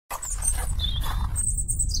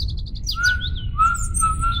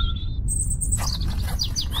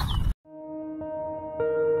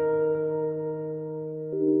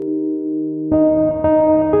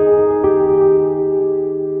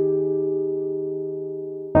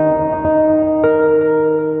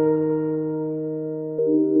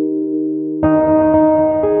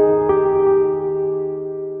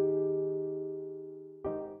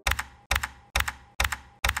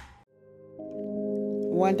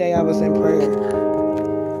day I was in prayer,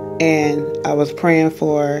 and I was praying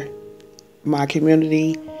for my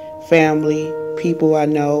community, family, people I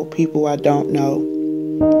know, people I don't know.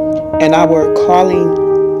 And I were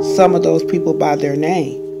calling some of those people by their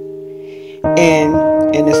name.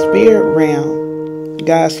 And in the spirit realm,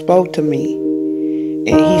 God spoke to me,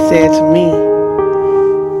 and he said to me,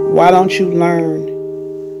 why don't you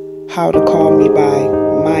learn how to call me by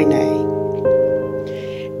my name?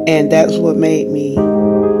 And that's what made me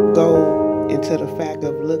go into the fact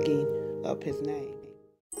of looking up his name.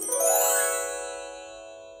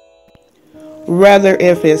 Rather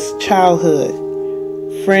if it's childhood,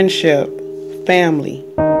 friendship, family,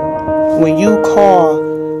 when you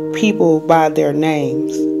call people by their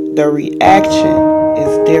names, the reaction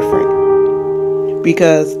is different.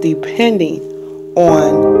 Because depending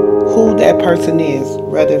on who that person is,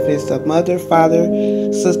 whether if it's a mother, father,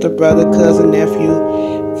 sister, brother, cousin, nephew,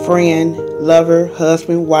 friend, lover,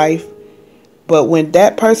 husband, wife, but when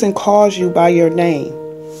that person calls you by your name,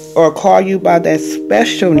 or call you by that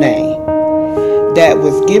special name that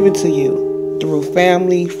was given to you through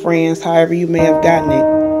family, friends, however you may have gotten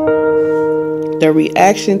it, the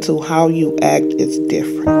reaction to how you act is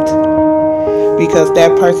different. Because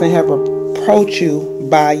that person have approached you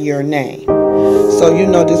by your name. So you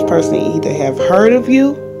know this person either have heard of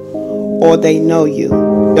you or they know you.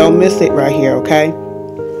 Don't miss it right here, okay?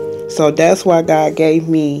 So that's why God gave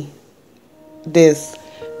me this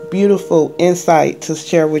beautiful insight to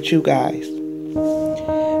share with you guys.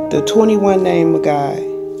 The 21 name of God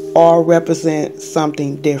all represent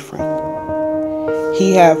something different.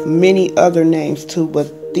 He have many other names too,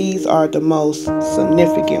 but these are the most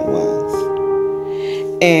significant ones.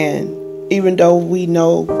 And even though we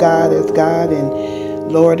know God is God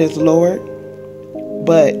and Lord is Lord,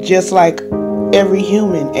 but just like every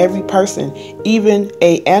human, every person, even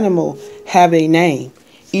an animal have a name.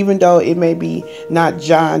 Even though it may be not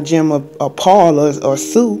John, Jim, or Paul or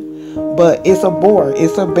Sue, but it's a boar,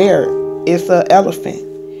 it's a bear, it's an elephant.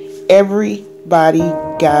 Everybody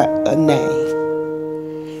got a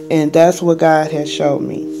name. And that's what God has showed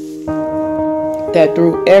me. That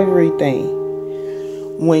through everything,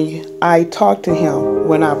 when I talk to him,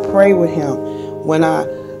 when I pray with him, when I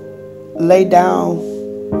lay down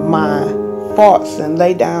my thoughts and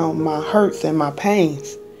lay down my hurts and my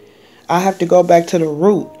pains, I have to go back to the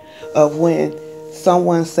root of when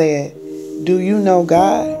someone said, do you know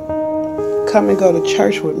God? Come and go to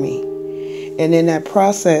church with me. And in that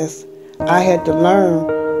process, I had to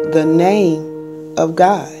learn the name of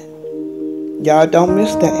God. Y'all don't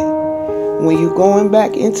miss that. When you're going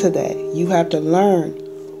back into that, you have to learn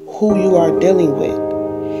who you are dealing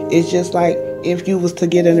with. It's just like if you was to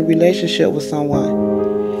get in a relationship with someone.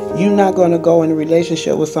 You're not going to go in a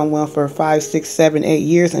relationship with someone for 5, 6, 7, 8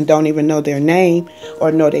 years and don't even know their name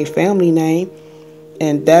or know their family name.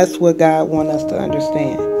 And that's what God wants us to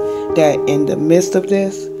understand. That in the midst of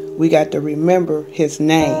this, we got to remember his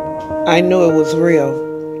name. I knew it was real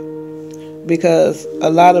because a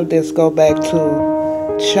lot of this go back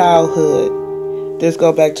to childhood. This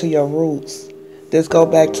go back to your roots. This go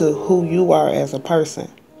back to who you are as a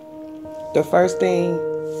person. The first thing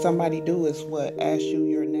somebody do is what? Ask you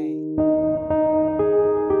your name.